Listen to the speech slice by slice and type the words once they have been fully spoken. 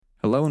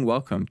Hello and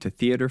welcome to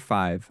Theater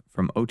 5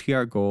 from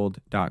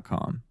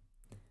OTRGold.com.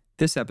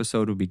 This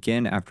episode will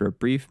begin after a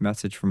brief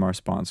message from our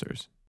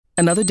sponsors.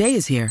 Another day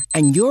is here,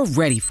 and you're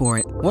ready for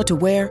it. What to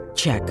wear?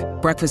 Check.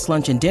 Breakfast,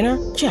 lunch, and dinner?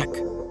 Check.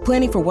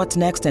 Planning for what's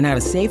next and how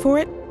to save for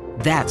it?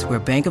 That's where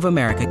Bank of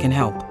America can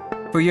help.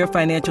 For your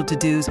financial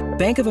to-dos,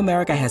 Bank of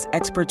America has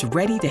experts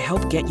ready to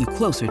help get you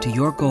closer to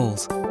your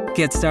goals.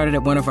 Get started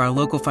at one of our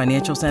local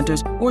financial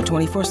centers or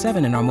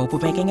 24/7 in our mobile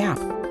banking app.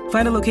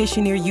 Find a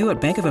location near you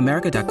at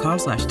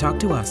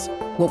bankofamerica.com/talktous.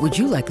 What would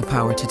you like the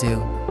power to do?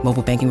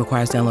 Mobile banking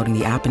requires downloading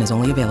the app and is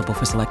only available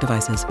for select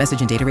devices. Message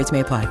and data rates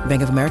may apply.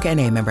 Bank of America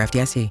N.A., member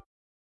FDIC.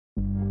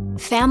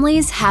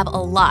 Families have a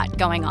lot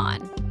going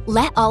on.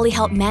 Let Ollie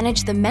help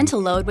manage the mental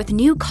load with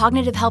new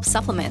cognitive help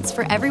supplements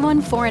for everyone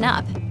 4 and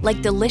up,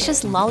 like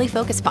delicious Lolly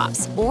Focus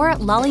Pops or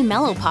Lolly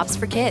Mellow Pops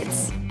for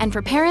kids. And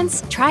for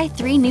parents, try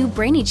 3 new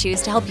Brainy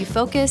Chews to help you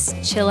focus,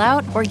 chill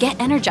out, or get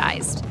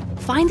energized.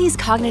 Find these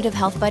cognitive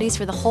health buddies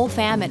for the whole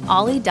fam at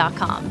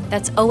ollie.com.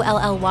 That's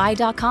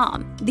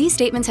OLLY.com. These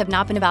statements have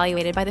not been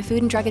evaluated by the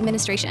Food and Drug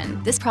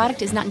Administration. This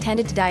product is not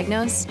intended to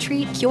diagnose,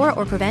 treat, cure,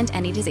 or prevent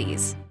any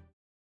disease.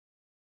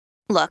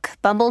 Look,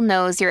 Bumble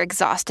knows you're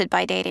exhausted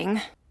by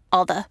dating.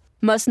 All the,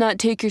 must not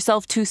take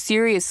yourself too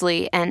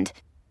seriously, and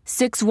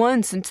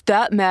 6'1" since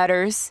that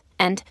matters,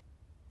 and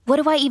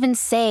what do I even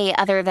say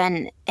other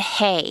than,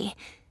 hey?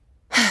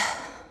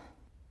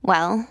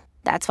 Well,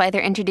 that's why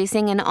they're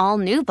introducing an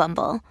all-new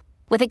Bumble,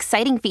 with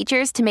exciting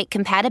features to make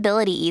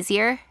compatibility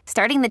easier,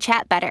 starting the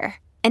chat better,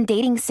 and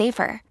dating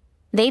safer.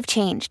 They've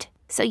changed,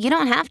 so you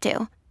don't have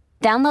to.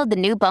 Download the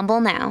new Bumble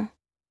now.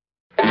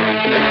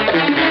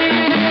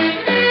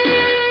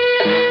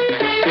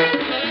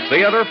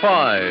 Theater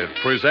 5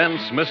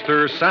 presents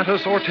Mr.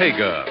 Santos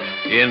Ortega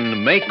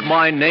in Make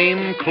My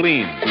Name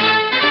Clean.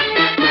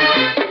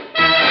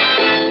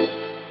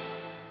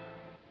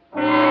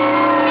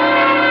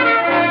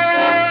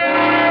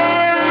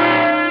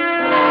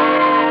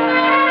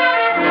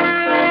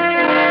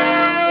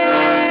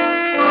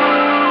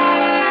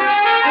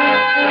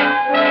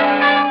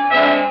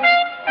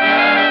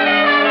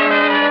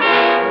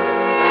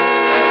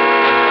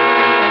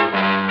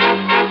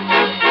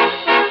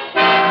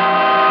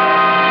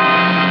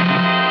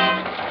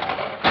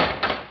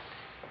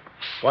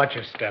 Watch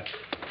your step.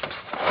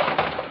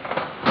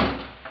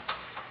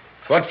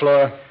 What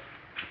floor?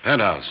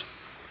 Penthouse.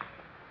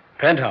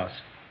 Penthouse?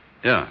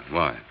 Yeah,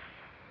 why?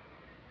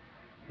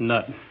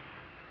 Nothing.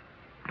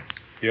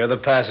 You're the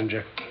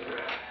passenger.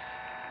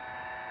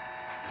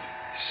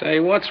 Say,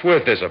 what's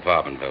with this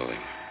apartment building?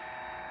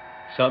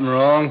 Something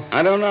wrong?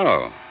 I don't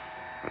know.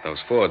 But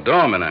those 4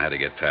 doormen I had to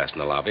get past in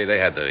the lobby, they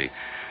had the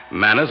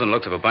manners and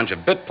looks of a bunch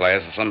of bit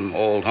players of some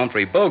old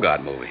Humphrey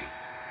Bogart movie.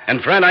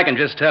 And, friend, I can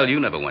just tell you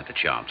never went to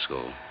charm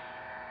school.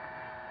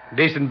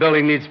 Decent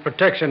building needs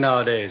protection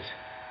nowadays.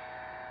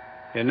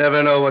 You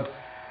never know what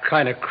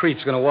kind of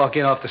creep's going to walk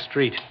in off the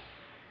street.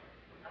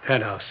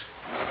 Penthouse.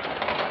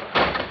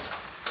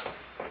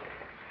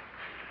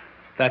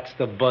 That's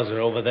the buzzer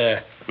over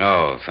there.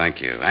 Oh, thank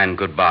you. And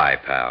goodbye,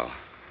 pal.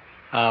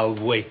 I'll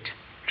wait.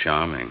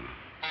 Charming.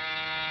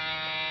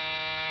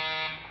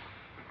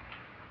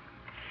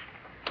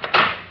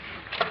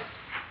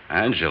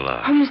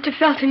 Angela. Oh, Mr.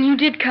 Felton, you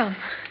did come.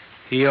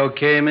 He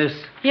okay, miss?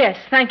 Yes,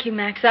 thank you,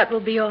 Max. That will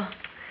be all.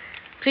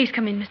 Please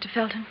come in, Mr.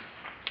 Felton.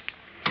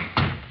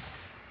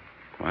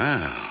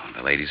 Wow,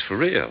 the lady's for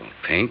real.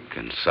 Pink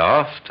and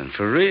soft and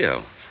for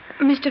real.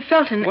 Mr.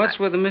 Felton... What's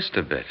with the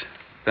Mr. bit?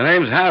 The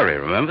name's Harry,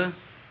 remember?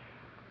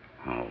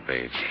 Oh,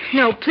 baby.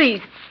 No,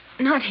 please.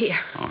 Not here.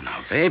 Oh,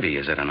 now, baby,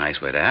 is that a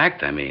nice way to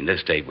act? I mean,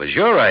 this date was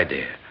your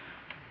idea.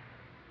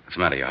 What's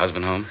the matter, your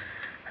husband home?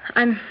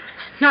 I'm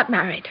not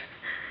married.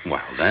 Well,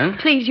 then.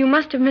 Please, you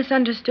must have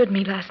misunderstood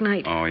me last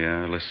night. Oh,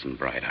 yeah? Listen,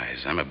 Bright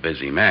Eyes, I'm a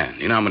busy man.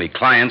 You know how many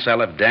clients I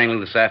left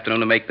dangling this afternoon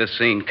to make this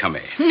scene? Come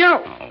here.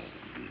 No. Oh,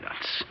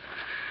 nuts.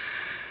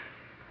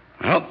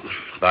 Well,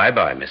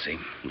 bye-bye, Missy.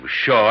 It was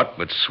short,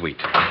 but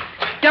sweet.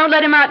 Don't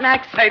let him out,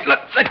 Max. Hey,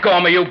 let go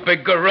of me, you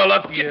big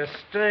gorilla. You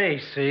stay,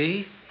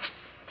 see?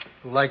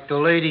 Like the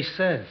lady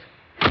says.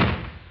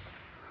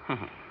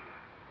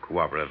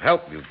 Cooperative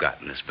help you've got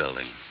in this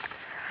building.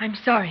 I'm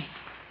sorry.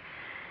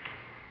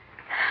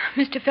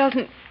 Mr.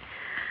 Felton,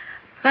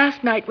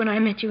 last night when I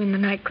met you in the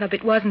nightclub,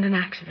 it wasn't an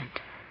accident.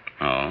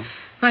 Oh?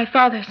 My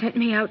father sent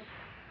me out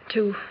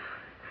to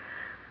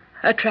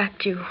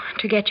attract you,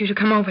 to get you to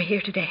come over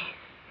here today.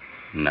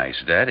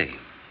 Nice daddy.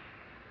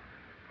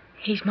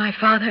 He's my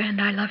father,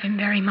 and I love him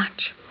very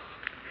much.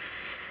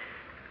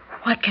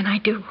 What can I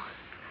do?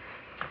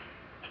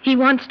 He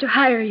wants to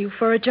hire you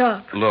for a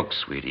job. Look,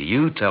 sweetie,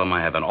 you tell him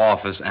I have an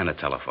office and a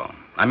telephone.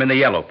 I'm in the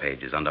yellow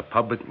pages under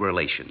public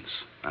relations.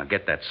 Now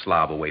get that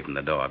slob away from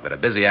the door. I've got a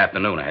busy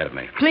afternoon ahead of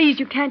me. Please,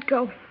 you can't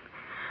go.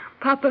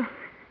 Papa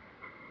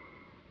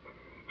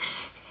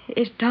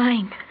is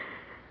dying.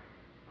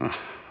 Oh,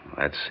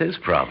 that's his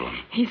problem.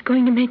 He's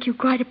going to make you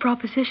quite a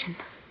proposition.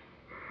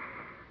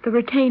 The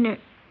retainer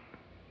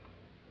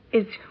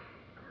is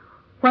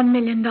 $1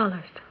 million.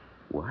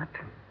 What?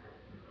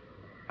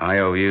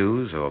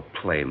 IOUs or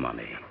play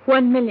money?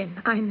 1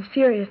 million. I'm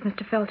serious,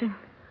 Mr. Felton.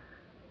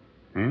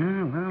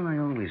 Yeah, well, I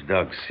always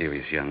dug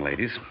serious young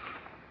ladies.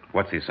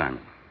 What's the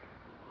assignment?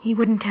 He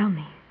wouldn't tell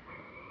me.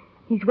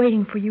 He's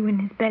waiting for you in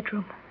his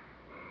bedroom.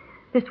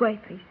 This way,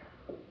 please.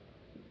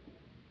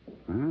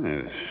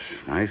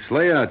 Nice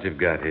layout you've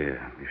got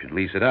here. You should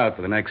lease it out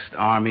for the next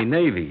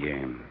Army-Navy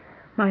game.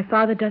 My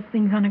father does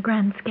things on a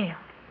grand scale.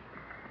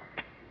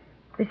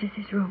 This is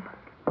his room.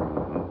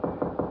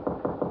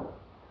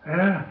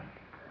 Yeah?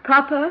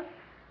 Papa,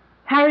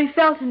 Harry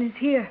Felton is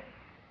here.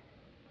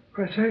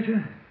 Press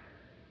agent?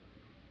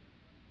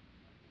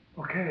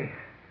 Okay.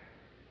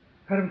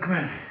 Let him come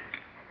in.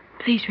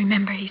 Please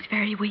remember he's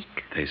very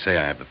weak. They say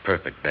I have the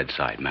perfect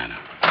bedside manner.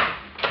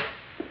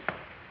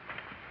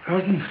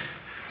 Felton,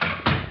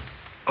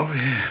 over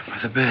here by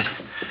the bed.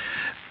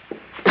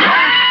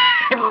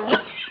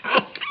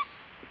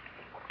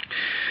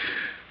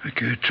 I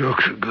can't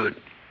talk so good.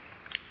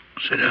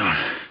 Sit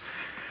down.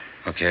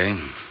 Okay.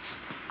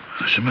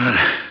 What's the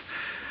matter?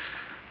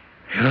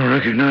 You don't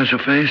recognize her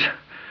face?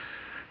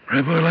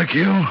 Bright boy like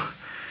you?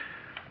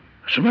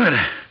 What's the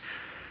matter?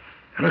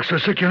 You look so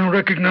sick you don't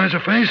recognize her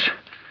face?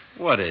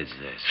 What is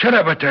this? Shut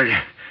up, I tell you.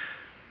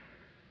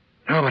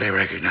 Nobody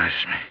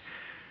recognizes me.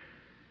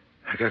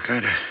 I got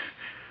kind of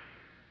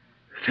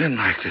thin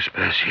like this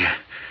past year.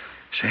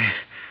 See?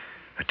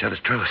 I tell the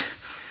truth.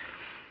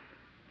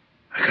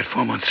 I got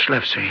 4 months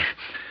left, see?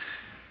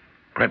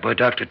 Bright boy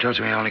doctor tells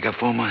me I only got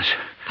 4 months.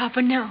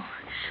 Papa, no.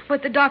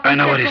 What the doctor I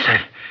know said what he was-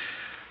 said.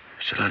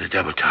 It's a lot of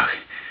double talk.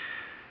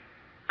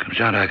 Comes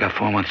down to I got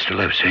 4 months to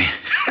live, see?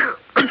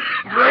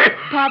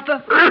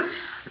 Papa.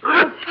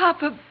 Oh,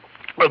 Papa.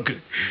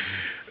 Okay.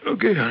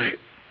 Okay, honey.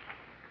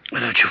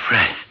 Don't you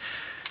fret.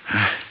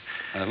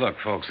 Huh? Look,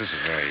 folks, this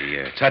is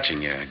very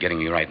touching. You're getting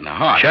me right in the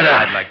heart. Shut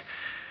up. I'd like...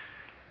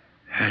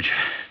 Angela,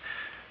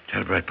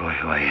 tell Bright boy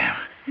who I am.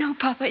 No,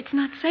 Papa, it's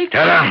not safe.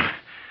 Tell him.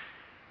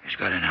 He's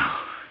got to know.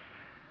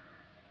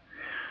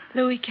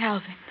 Louis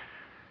Calvin.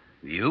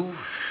 You?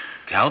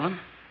 Calvin?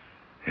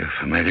 You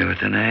familiar with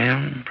the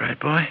name, Bright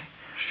boy?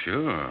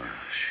 Sure.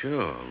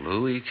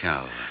 Louis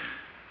Calvin.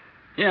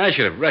 Yeah, I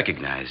should have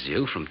recognized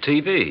you from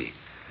TV.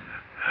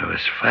 I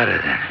was fatter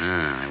then.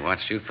 I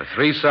watched you for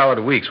 3 solid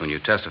weeks when you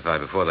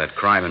testified before that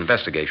crime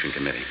investigation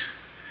committee.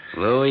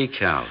 Louis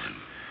Calvin.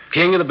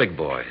 King of the big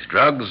boys.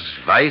 Drugs,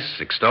 vice,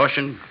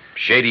 extortion,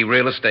 shady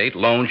real estate,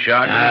 loan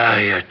shark.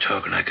 You're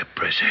talking like a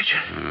press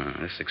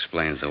agent. This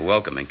explains the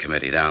welcoming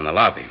committee down the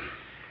lobby.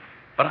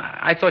 But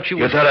I thought you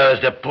were... You thought I was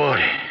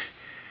deported.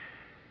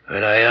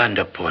 But I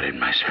undeported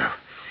myself.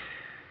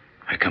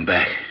 I come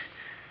back.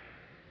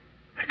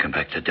 I come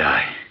back to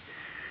die.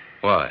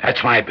 Why?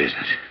 That's my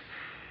business.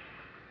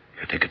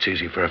 You think it's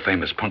easy for a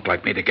famous punk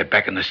like me to get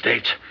back in the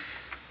States?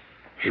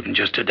 Even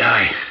just to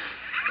die.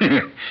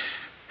 Tell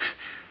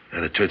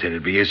the truth,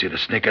 it'd be easier to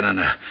sneak in on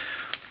a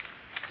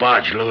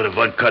barge load of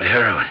uncut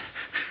heroin.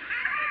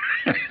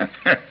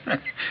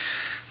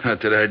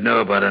 Not that I'd know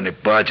about any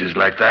barges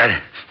like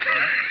that.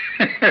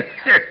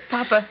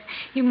 Papa,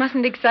 you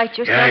mustn't excite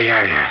yourself.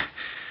 Yeah.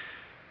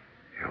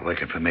 You're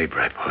working for me,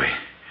 Bright boy.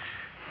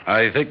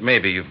 I think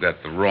maybe you've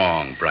got the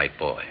wrong Bright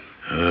boy.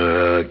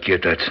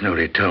 Get that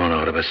snooty tone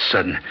all of a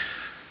sudden.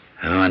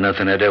 I don't want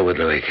nothing to do with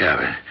Louis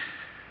Calvin.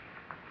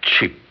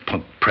 Cheap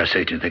punk press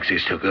agent thinks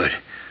he's too good.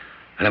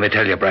 And let me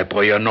tell you, Bright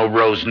boy, you're no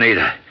rose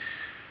neither.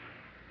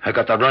 I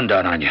got the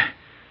rundown on you.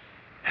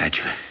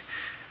 Angela,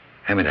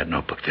 hand me that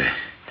notebook there.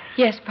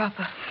 Yes,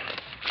 Papa.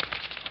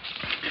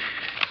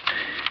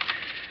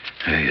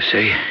 There you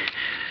see.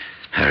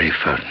 Harry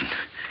Felton.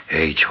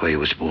 Age, where he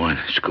was born,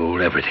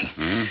 school, everything.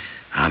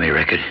 Army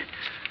record.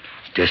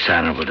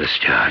 Dishonorable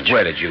discharge.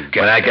 Where did you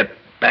get When I that? got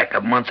back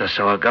a month or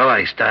so ago,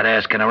 I started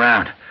asking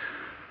around.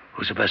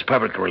 Who's the best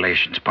public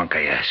relations punk,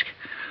 I ask?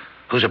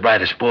 Who's the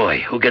brightest boy?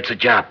 Who gets the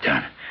job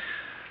done?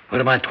 Who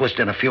don't mind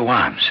twisting a few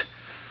arms?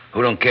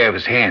 Who don't care if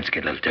his hands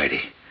get a little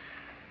dirty?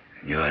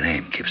 And your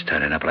name keeps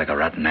turning up like a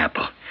rotten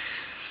apple.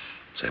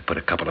 So I put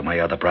a couple of my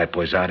other bright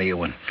boys out of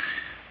you and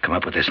come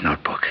up with this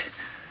notebook.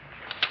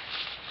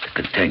 To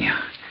continue.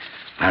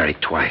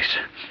 Married twice.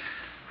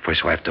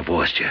 First wife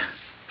divorced you.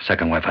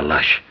 Second wife a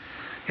lush.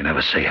 You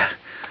never see her.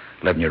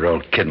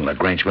 11-year-old kid in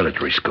LaGrange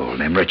Military School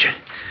named Richard.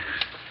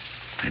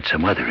 And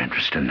some other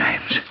interesting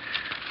names.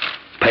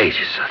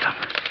 Pages of them.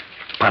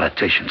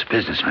 Politicians,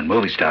 businessmen,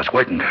 movie stars,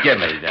 working girls. Give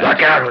me that.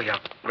 Look out who you're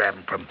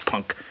grabbing from,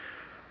 punk.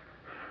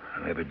 I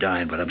may be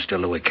dying, but I'm still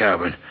Louis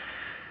Calvin.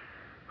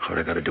 All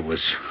I gotta do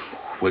is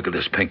wiggle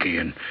this pinky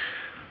and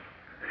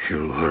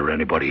you or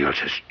anybody else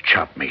has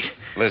chopped me.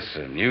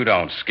 Listen, you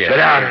don't scare Sit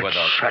down me and with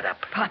those... shut up.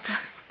 Papa.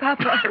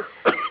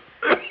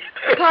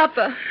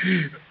 Papa.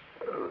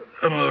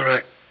 I'm all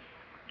right.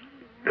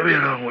 Let me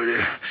alone with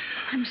you.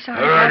 I'm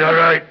sorry. All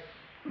right.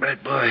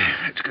 Bad boy,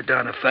 let's get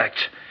down to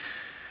facts.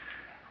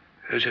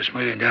 Here's this $1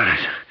 million.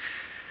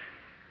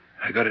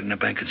 I got it in a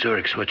bank in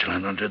Zurich,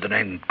 Switzerland, under the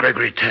name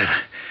Gregory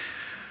Taylor.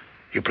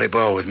 You play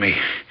ball with me.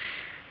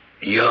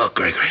 You're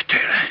Gregory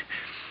Taylor.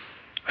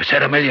 I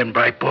said $1 million,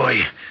 bright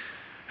boy.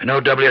 And no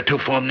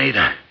W-2 form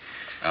neither.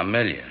 $1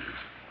 million?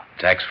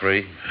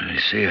 Tax-free? I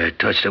see I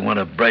touched on one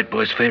of Bright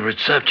Boy's favorite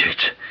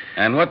subjects.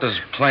 And what does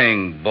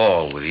playing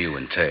ball with you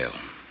entail?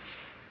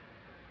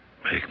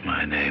 Make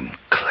my name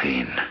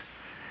clean.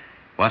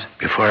 What?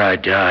 Before I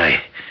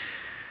die,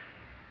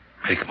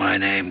 make my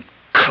name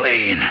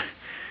clean.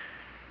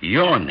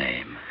 Your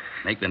name?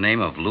 Make the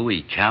name of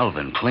Louis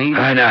Calvin clean?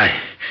 Why not?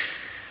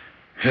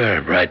 You're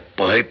a Bright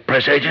Boy,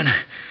 press agent.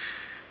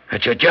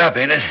 That's your job,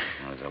 ain't it?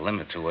 Well, there's a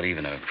limit to what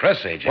even a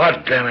press agent...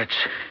 What limits?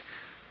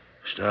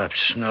 Stop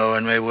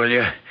snowing me, will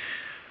you?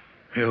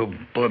 You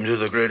bums are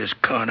the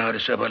greatest con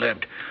artists ever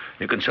lived.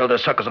 You can sell the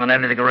suckers on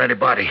anything or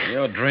anybody.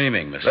 You're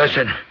dreaming, mister.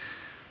 Listen.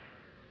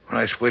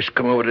 When I first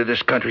come over to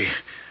this country,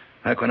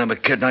 back when I'm a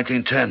kid,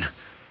 1910,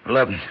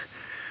 11,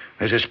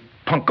 there's this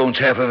punk owns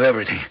half of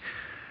everything.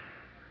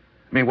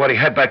 I mean, what he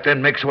had back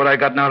then makes what I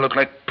got now look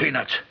like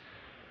peanuts.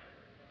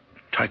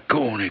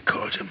 Tycoon, he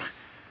calls him.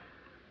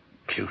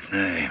 Cute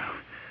name.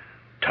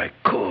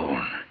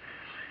 Tycoon.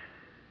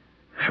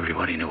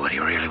 Everybody knew what he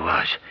really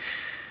was.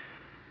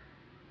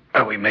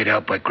 Oh, we made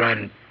out by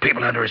grinding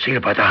people under his heel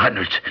by the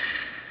hundreds.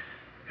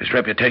 His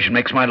reputation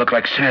makes mine look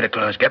like Santa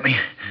Claus, get me?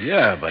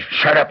 Yeah, but...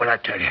 Shut up when I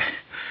tell you.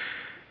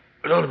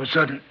 But all of a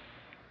sudden,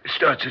 it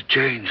starts to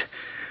change.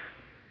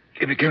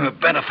 He became a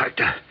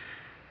benefactor.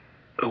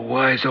 A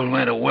wise old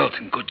man of wealth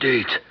and good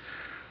deeds.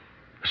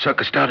 The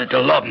sucker started to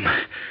love him.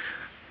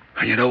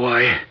 And you know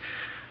why?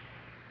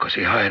 Because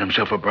he hired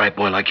himself a bright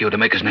boy like you to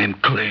make his name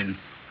clean.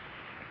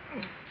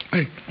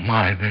 Make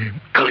my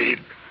name clean.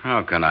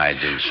 How can I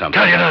do something?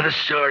 Tell you another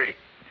story.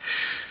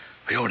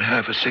 I owned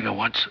half a singer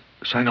once.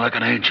 Sang like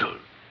an angel.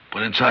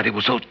 But inside he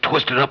was so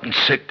twisted up and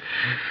sick.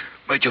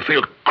 Made you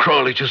feel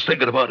crawly just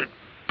thinking about it.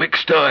 Big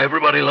star.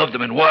 Everybody loved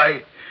him. And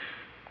why?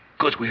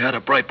 Because we had a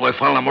bright boy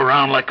follow him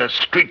around like a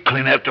street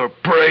clean after a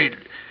parade.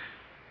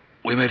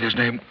 We made his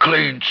name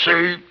clean,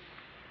 see?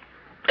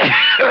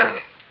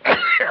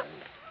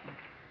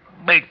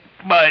 Make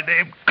my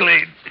name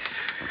clean.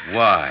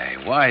 Why?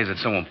 Why is it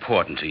so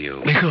important to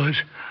you? Because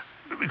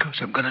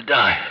I'm gonna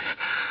die.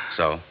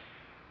 So?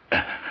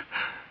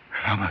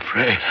 I'm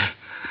afraid.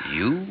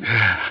 You?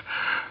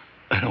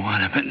 I don't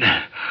want to admit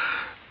it.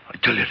 I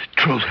tell you the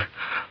truth.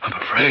 I'm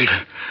afraid.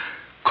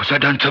 Because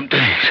I've done some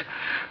things.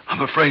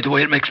 I'm afraid the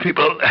way it makes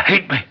people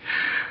hate me.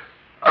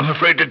 I'm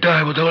afraid to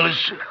die with all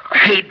this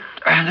hate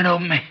hanging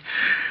over me.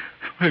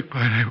 Make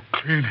my name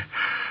clean.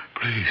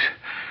 Please.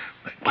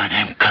 Make my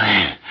name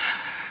clean.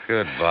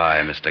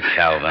 Goodbye, Mr.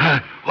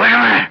 Calvin. Wait a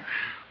minute.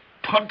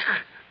 Punk.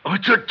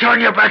 What's you turn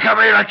your back on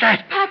me like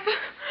that? Papa,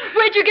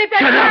 where'd you get that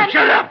Shut gun? up,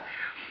 shut up.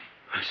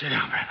 Sit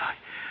down, Brad boy.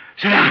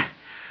 Sit down.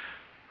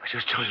 I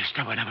just told you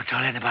stuff I never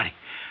tell anybody.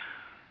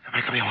 Now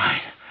make up your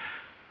mind.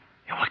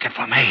 You're working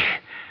for me.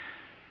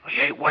 Or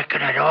you ain't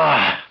working at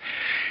all.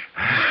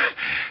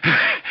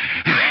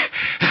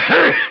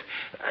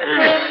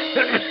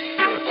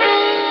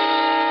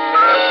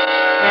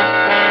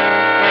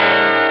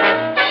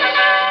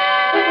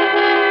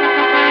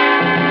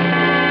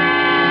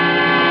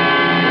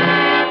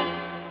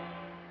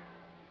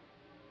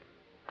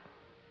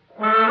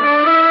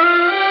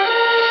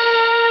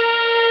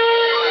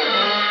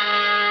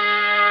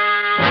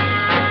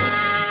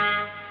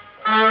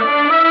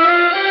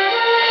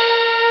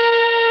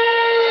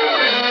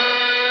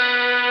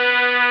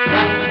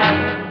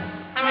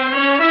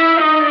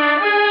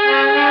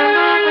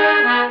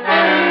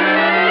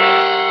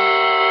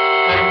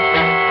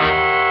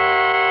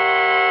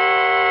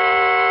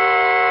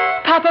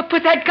 Papa,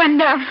 put that gun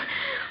down.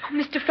 Oh,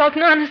 Mr.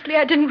 Felton, honestly,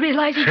 I didn't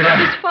realize he'd gone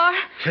this far.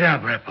 Sit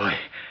down, Brett boy.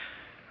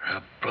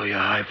 I'll blow your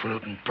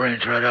highfalutin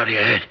brains right out of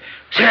your head.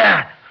 Sit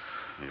down.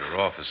 Your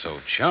offer so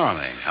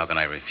charming. How can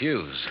I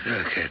refuse?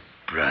 Look at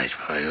Bright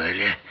boy, will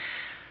you?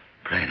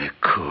 Playing it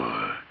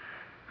cool.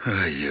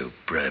 Oh, you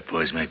Bright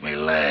boys make me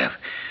laugh.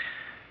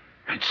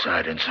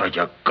 Inside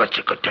your guts,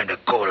 you could turn to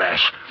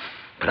goulash.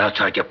 But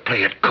outside, you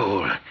play it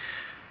cool.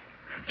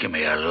 Give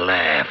me a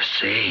laugh,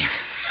 see?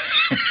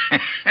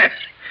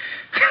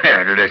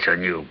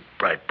 Listen, you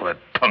Bright boy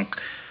punk.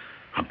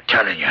 I'm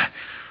telling you,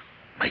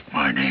 make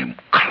my name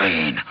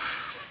clean.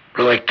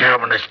 Louis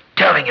Calvin is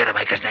telling you to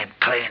make his name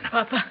clean.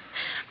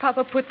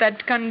 Papa, put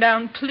that gun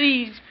down,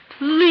 please,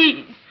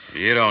 please.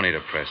 You don't need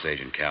a press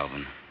agent,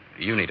 Calvin.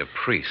 You need a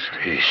priest.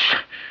 Priest?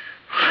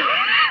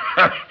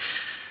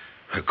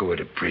 I go with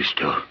a priest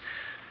do.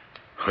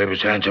 Wave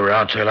his hands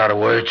around, say a lot of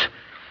words.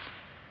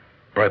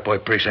 Bright boy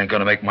priest ain't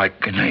gonna make my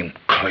name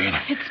clean.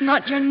 It's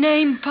not your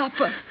name,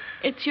 Papa.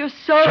 It's your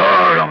soul.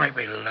 Soul, don't make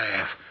me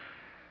laugh.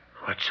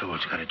 What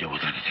soul's got to do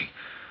with anything?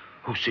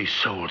 Who sees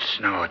souls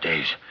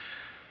nowadays?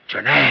 It's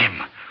your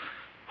name.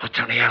 What's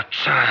on the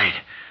outside?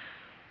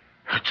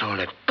 That's all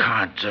that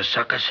cons the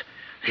suckers.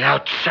 The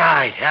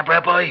outside, huh,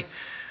 Bright boy?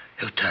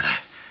 You tell her.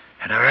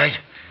 And all right?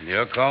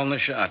 You're calling the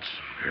shots.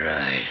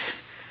 Right.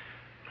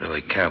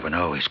 Louis Calvin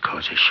always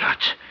calls his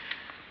shots.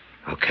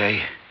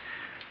 Okay?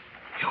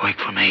 You wait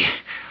for me.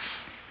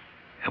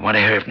 I want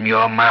to hear it from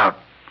your mouth.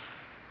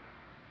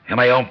 You're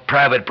my own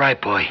private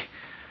Bright boy.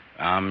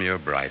 I'm your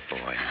Bright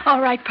boy.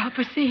 All right,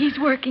 Papa. See, he's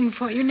working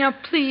for you. Now,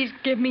 please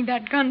give me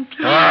that gun,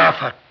 please. Oh,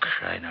 for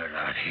crying out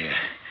loud here.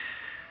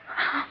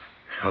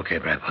 Okay,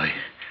 Brad boy.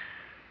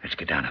 Let's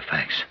get down to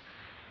facts.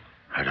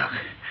 Now, look.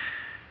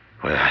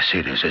 Well, I see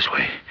it is this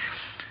way.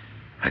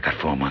 I got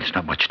 4 months,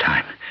 not much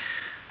time.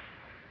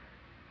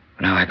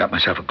 Now I got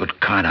myself a good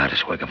con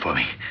artist working for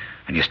me.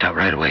 And you start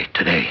right away,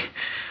 today.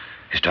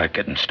 You start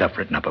getting stuff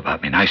written up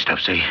about me. Nice stuff,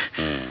 see?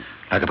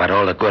 Like about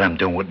all the good I'm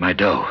doing with my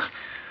dough.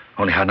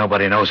 Only how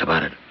nobody knows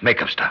about it.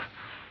 Makeup stuff.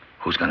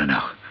 Who's gonna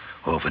know?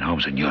 Orphan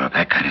homes in Europe,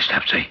 that kind of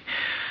stuff, see?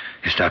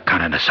 You start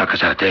conning the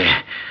suckers out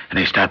there, and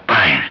they start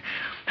buying.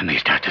 And they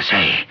start to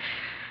say,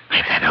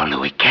 maybe that old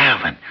Louis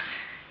Calvin,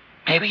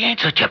 maybe he ain't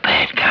such a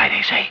bad guy,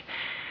 they say.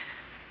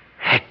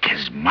 Heck,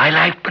 has my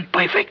life been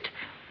perfect?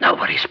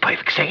 Nobody's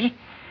perfect, see?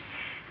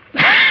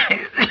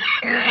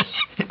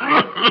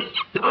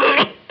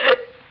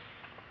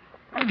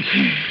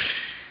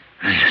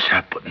 I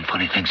start putting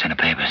funny things in the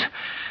papers.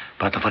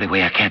 About the funny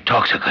way I can't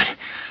talk so good.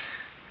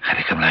 I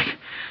become like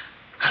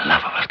a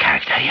lovable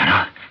character, you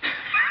know?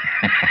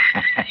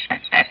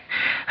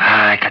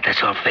 I got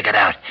this all figured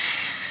out.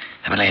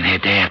 I've been laying here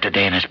day after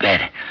day in this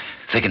bed,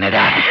 figuring it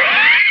out.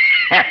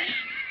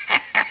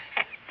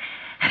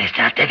 And they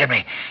start digging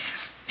me.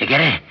 You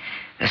get it?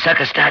 The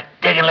suckers start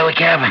digging Louis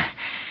Calvin.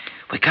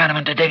 We con him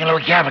into digging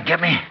Louis Calvin,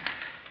 get me?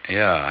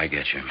 Yeah, I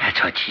get you.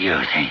 That's what you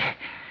think.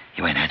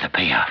 You ain't had the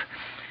payoff.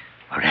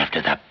 We're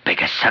after the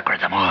biggest sucker of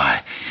them all.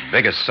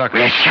 Biggest sucker?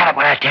 Will you shut up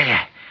when I tell you?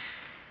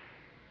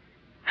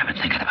 I've been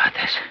thinking about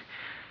this.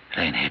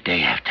 Laying here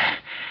day after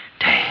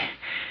day.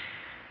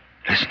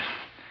 Listen,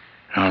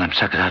 all them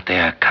suckers out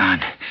there are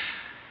conned.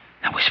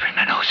 I'm whispering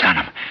my nose on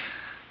them.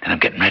 Then I'm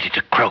getting ready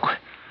to croak.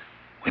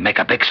 We make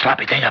a big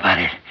sloppy thing about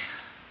it.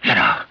 You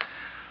know,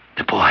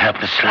 the poor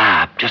helpless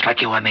slob, just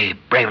like you and me,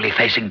 bravely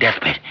facing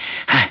deathbed.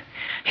 Huh?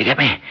 You get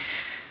me?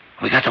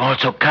 We got them all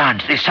so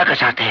conned. These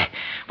suckers out there,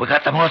 we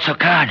got them all so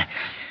conned.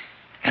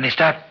 And they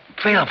start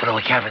feeling for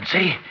Louis Calvin,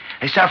 see?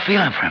 They start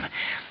feeling for him.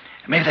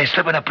 Maybe they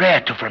slip in a prayer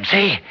to for him,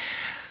 see?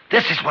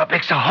 This is what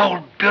makes the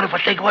whole beautiful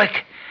thing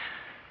work.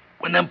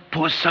 When them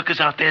poor suckers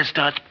out there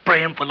start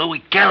praying for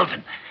Louis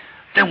Calvin,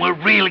 then we're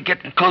really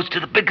getting close to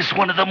the biggest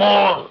one of them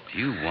all.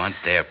 You want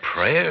their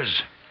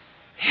prayers?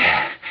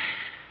 Yeah.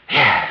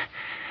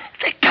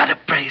 They gotta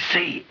pray,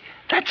 see?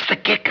 That's the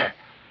kicker.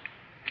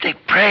 They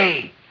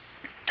pray.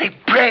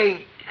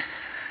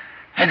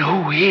 And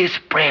who hears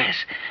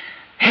prayers?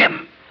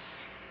 Him.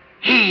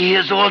 He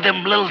hears all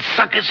them little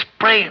suckers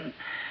praying.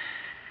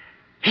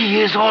 He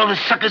hears all the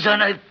suckers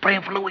on earth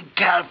praying for Louis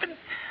Calvin.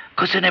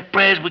 Because in their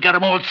prayers we got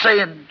them all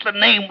saying the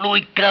name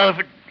Louis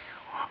Calvin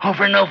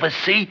over and over,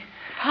 see?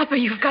 Papa,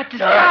 you've got to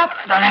stop.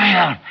 Now, let me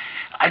alone.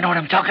 I know what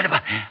I'm talking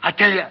about. I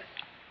tell you,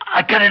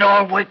 I got it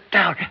all worked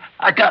out.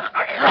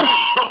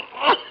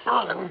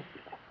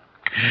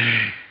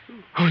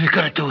 All you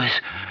gotta do is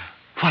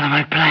follow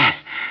my plan.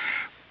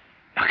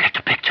 Now get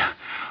the picture.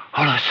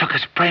 All those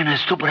suckers praying their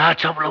stupid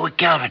hearts over Louis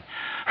Calvin,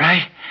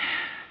 right?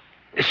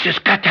 It's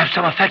just got to have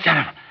some effect on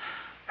him,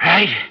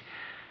 right?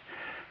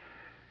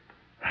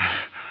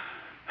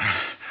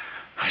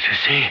 As you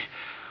see,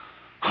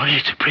 only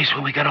it's a priest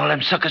when we got all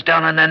them suckers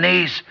down on their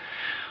knees,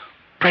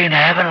 praying to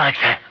heaven like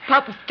that.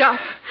 Papa, stop.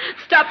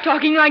 Stop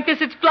talking like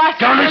this. It's blasphemous.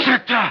 Don't listen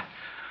to her.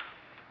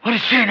 What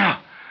is she now?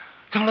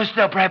 Don't listen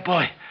to her, Brad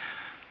boy.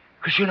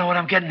 Because you know what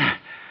I'm getting at.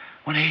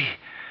 When he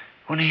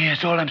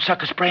hears all them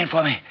suckers praying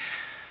for me,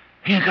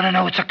 he ain't gonna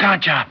know it's a con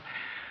job.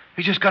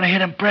 He's just gonna hear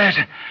them prayers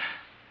and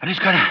he's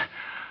gonna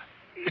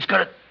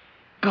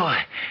go.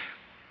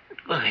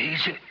 Look,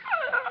 he's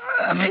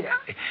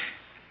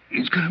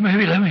gonna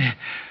maybe let me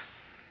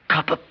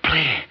cop a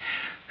plea.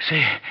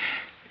 Say,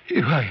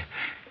 if I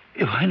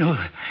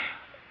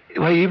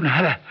even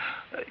had a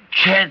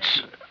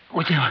chance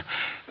with him,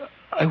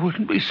 I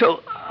wouldn't be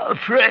so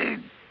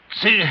afraid.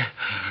 See,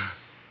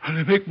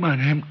 I'll make my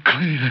name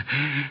clean.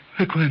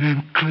 Make my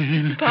name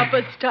clean.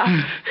 Papa, stop.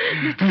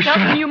 Mr.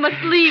 Felton, you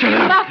must leave. Shut You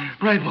up.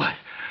 must. Right, boy.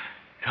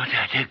 Don't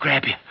let it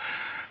grab you.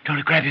 Don't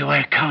let it grab you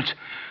where it counts.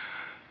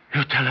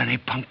 You tell any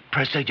punk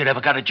press agent you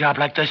ever got a job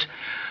like this.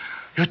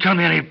 You tell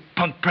me any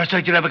punk press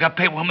agent ever got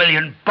paid $1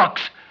 million.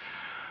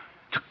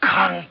 To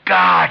con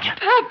God.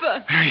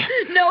 Papa.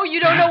 No, you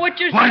don't know what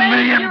you're saying. $1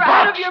 million. You're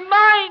out of your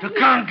mind. To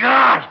con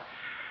God.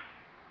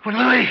 For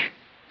Louis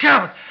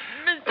Calvin.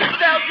 Mr.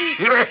 Felton.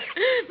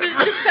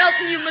 Mr.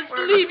 Felton, you must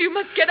leave. You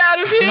must get out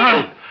of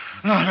here.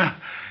 No.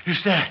 You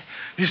stay.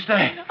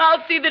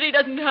 I'll see that he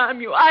doesn't harm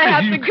you. I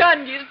have the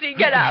gun, you see.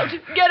 Get out.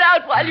 Get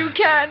out while you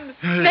can.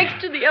 Next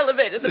to the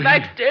elevator, the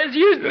back stairs.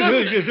 Use them.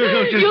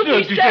 You'll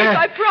be safe,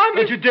 I promise.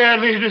 Don't you dare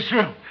leave this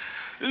room.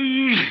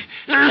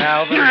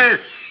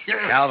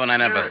 Calvin, I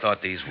never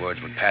thought these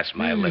words would pass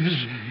my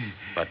lips.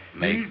 But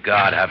may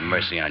God have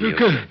mercy on you. You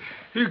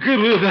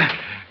come back.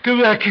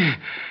 Come back here.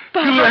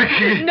 Papa, Come back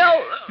here.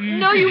 No,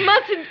 you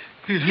mustn't.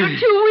 You're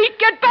too weak.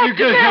 Get back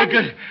to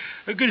bed.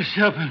 I gotta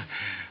stop him.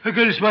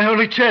 It's my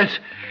only chance.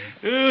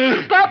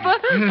 Papa.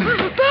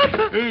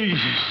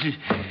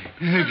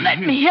 Let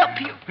me help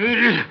you.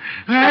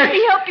 Let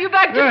me help you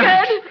back to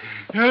bed.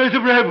 Let the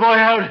Brad boy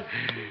out.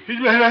 He's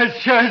my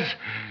last chance.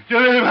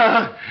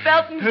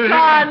 Felton's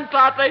gone,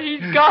 Papa.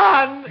 He's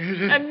gone.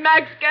 And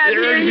Max can't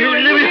hear you.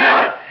 Let me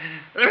alone.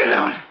 Let me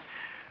alone.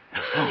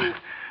 The phone.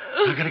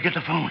 I gotta get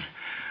the phone.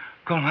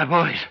 Call my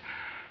boys.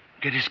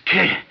 Get his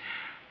kid.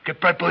 Get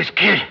Brett Boy's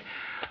kid.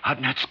 Out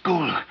in that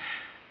school.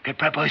 Get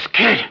Brett Boy's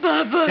kid.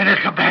 Papa. Then he'll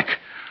come back.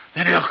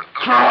 Then he'll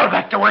crawl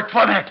back to work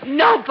for me.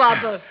 No,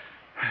 Papa.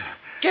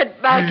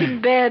 Get back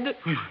in bed.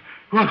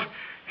 What?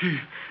 You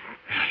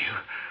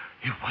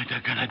point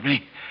that gun at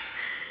me.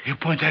 You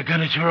point that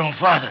gun at your own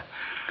father.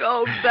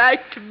 Go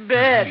back to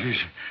bed.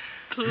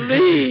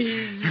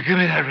 Please. You give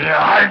me that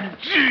hard.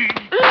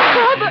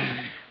 Papa.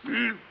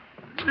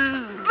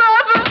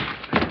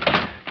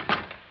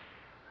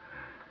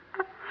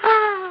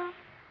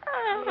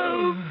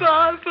 Oh,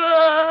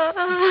 Papa.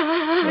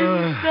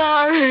 I'm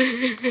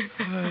sorry.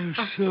 I'm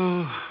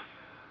so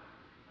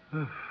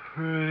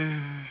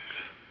afraid.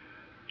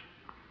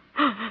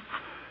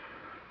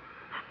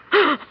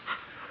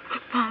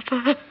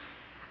 Papa.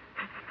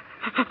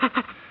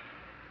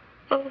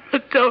 Oh,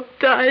 don't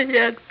die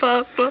yet,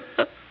 Papa.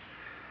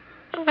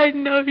 I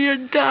know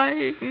you're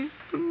dying,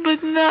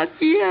 but not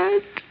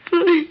yet,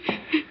 please.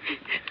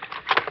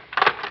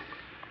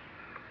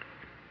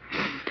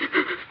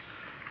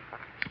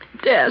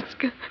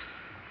 Desk.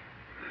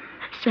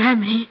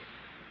 Sammy,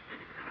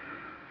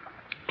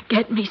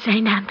 get me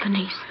St.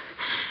 Anthony's.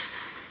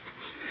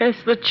 Yes,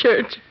 the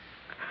church.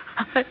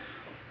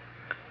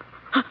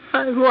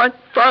 I want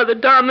Father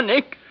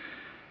Dominic.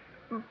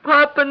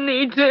 Papa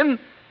needs him.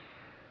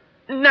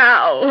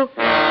 Now.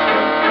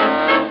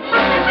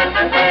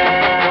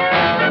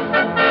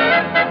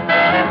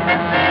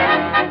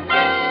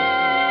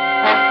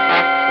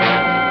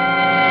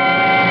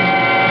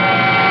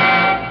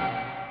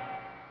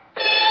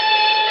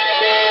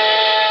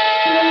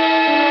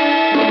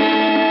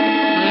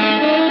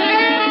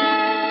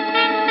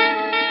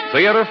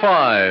 Theater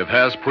 5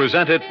 has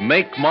presented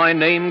Make My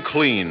Name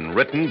Clean,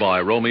 written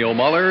by Romeo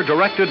Muller,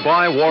 directed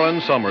by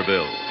Warren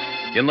Somerville.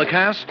 In the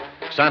cast,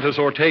 Santos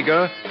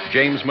Ortega,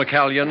 James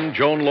McCallion,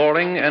 Joan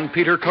Loring, and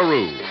Peter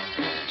Carew.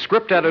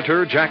 Script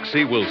editor, Jack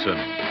C. Wilson.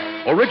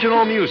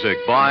 Original music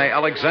by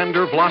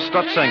Alexander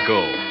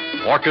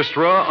Vlastotsenko.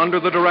 Orchestra under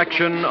the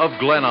direction of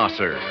Glenn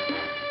Osser.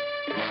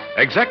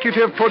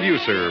 Executive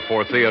producer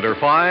for Theater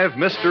 5,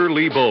 Mr.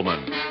 Lee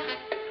Bowman.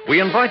 We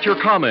invite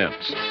your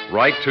comments.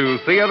 Write to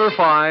Theater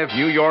 5,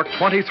 New York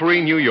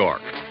 23, New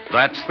York.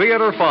 That's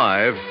Theater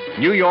 5,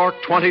 New York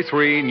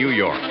 23, New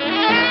York.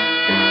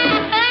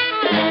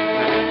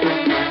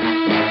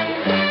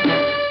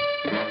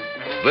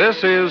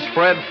 This is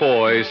Fred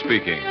Foy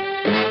speaking.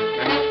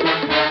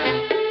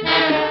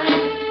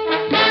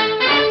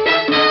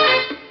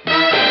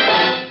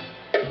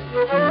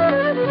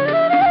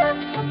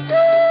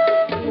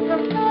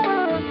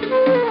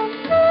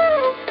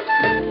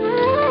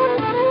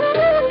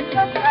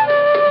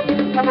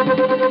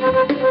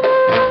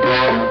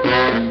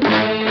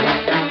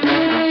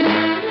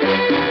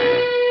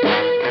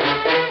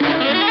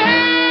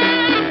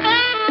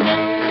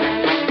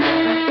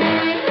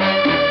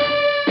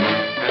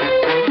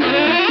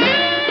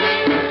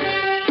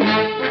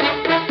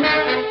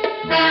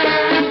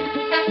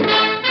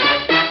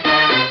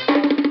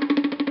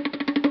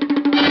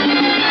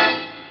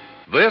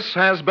 This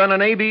has been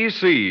an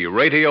ABC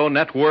Radio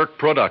Network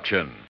production.